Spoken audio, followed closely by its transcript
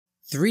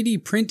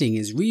3D printing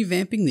is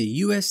revamping the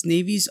U.S.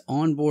 Navy's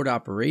onboard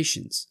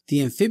operations.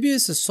 The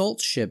amphibious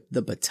assault ship,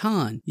 the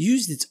Bataan,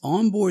 used its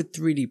onboard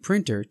 3D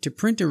printer to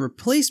print a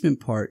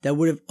replacement part that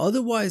would have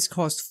otherwise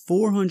cost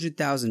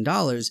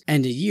 $400,000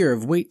 and a year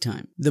of wait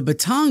time. The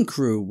Bataan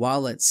crew,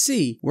 while at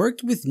sea,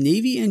 worked with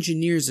Navy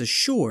engineers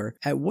ashore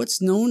at what's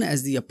known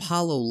as the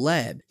Apollo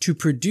Lab to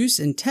produce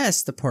and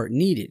test the part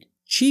needed.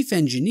 Chief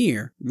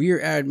Engineer, Rear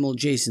Admiral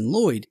Jason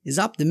Lloyd, is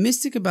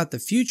optimistic about the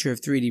future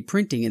of 3D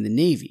printing in the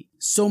Navy,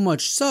 so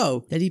much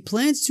so that he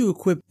plans to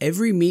equip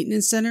every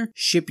maintenance center,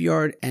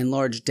 shipyard, and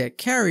large deck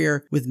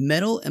carrier with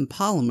metal and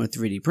polymer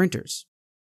 3D printers.